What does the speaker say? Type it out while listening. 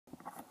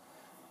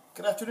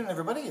Good afternoon,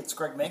 everybody. It's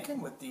Greg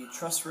Mencken with the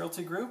Trust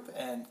Realty Group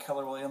and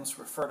Keller Williams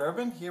Referred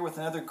Urban, here with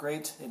another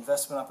great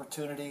investment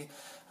opportunity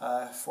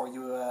for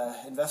you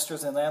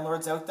investors and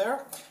landlords out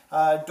there.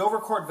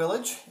 Dovercourt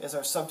Village is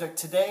our subject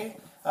today.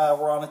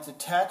 We're on a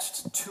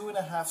detached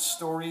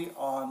 2.5-story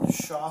on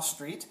Shaw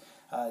Street,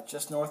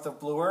 just north of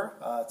Bloor.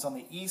 It's on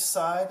the east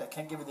side. I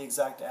can't give you the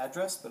exact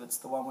address, but it's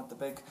the one with the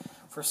big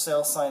for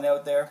sale sign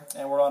out there.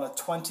 And we're on a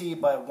 20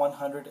 by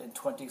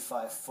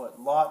 125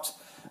 foot lot.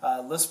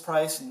 List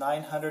price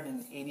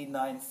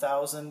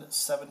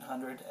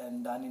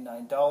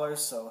 $989,799,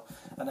 so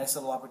a nice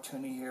little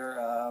opportunity here,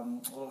 a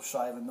little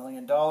shy of $1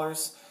 million.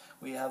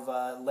 We have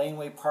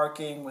laneway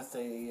parking with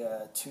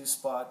a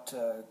two-spot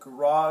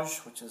garage,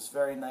 which is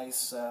very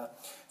nice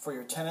for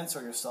your tenants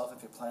or yourself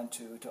if you plan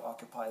to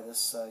occupy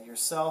this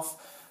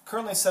yourself.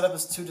 Currently set up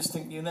as 2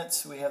 distinct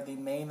units. We have the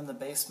main and the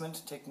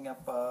basement taking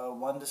up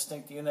 1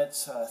 distinct unit,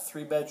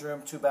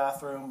 3-bedroom,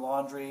 2-bathroom,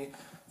 laundry,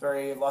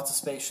 lots of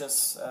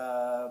spacious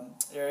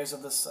areas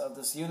of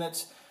this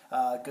unit.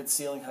 Good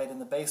ceiling height in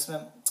the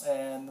basement,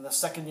 and the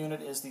second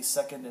unit is the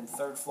second and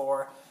third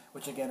floor,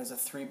 which again is a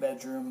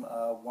 3-bedroom,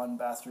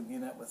 1-bathroom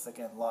unit with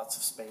again lots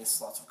of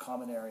space, lots of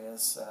common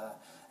areas,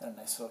 and a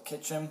nice little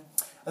kitchen.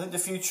 I think the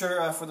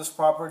future for this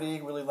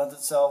property really lends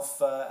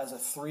itself as a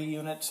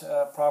 3-unit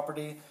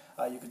property.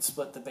 You could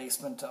split the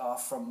basement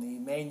off from the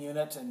main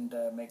unit and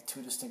make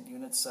 2 distinct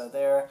units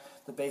there.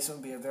 The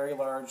basement would be a very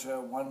large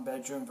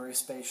 1-bedroom, very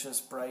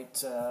spacious,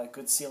 bright,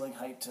 good ceiling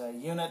height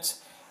unit.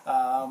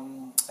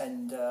 You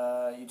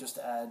just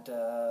add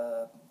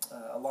a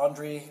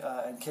laundry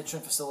and kitchen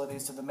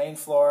facilities to the main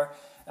floor,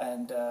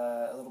 and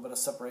a little bit of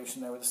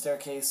separation there with a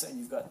staircase, and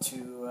you've got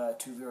two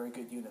very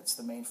good units.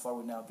 The main floor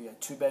would now be a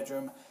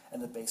 2-bedroom,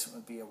 and the basement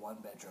would be a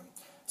 1-bedroom.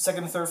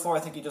 Second and third floor, I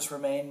think you just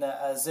remain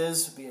as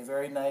is. Would be a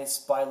very nice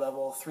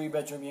bi-level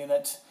 3-bedroom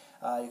unit.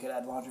 You could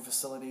add laundry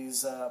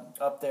facilities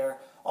up there.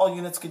 All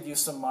units could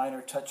use some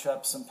minor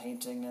touch-ups, some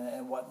painting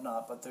and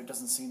whatnot, but there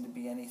doesn't seem to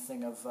be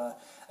anything of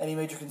any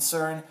major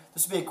concern.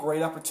 This would be a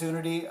great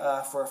opportunity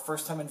for a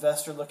first-time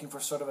investor looking for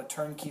sort of a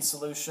turnkey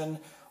solution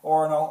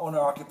or an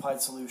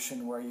owner-occupied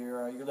solution where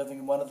you're living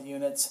in one of the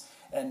units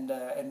and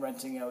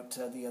renting out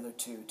the other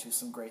 2 to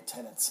some great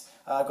tenants.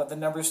 I've got the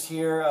numbers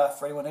here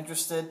for anyone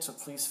interested, so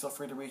please feel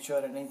free to reach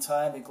out at any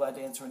time. Be glad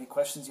to answer any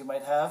questions you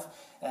might have.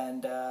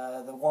 And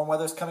the warm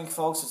weather's coming,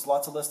 folks. There's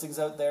lots of listings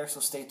out there,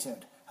 so stay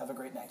tuned. Have a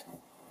great night.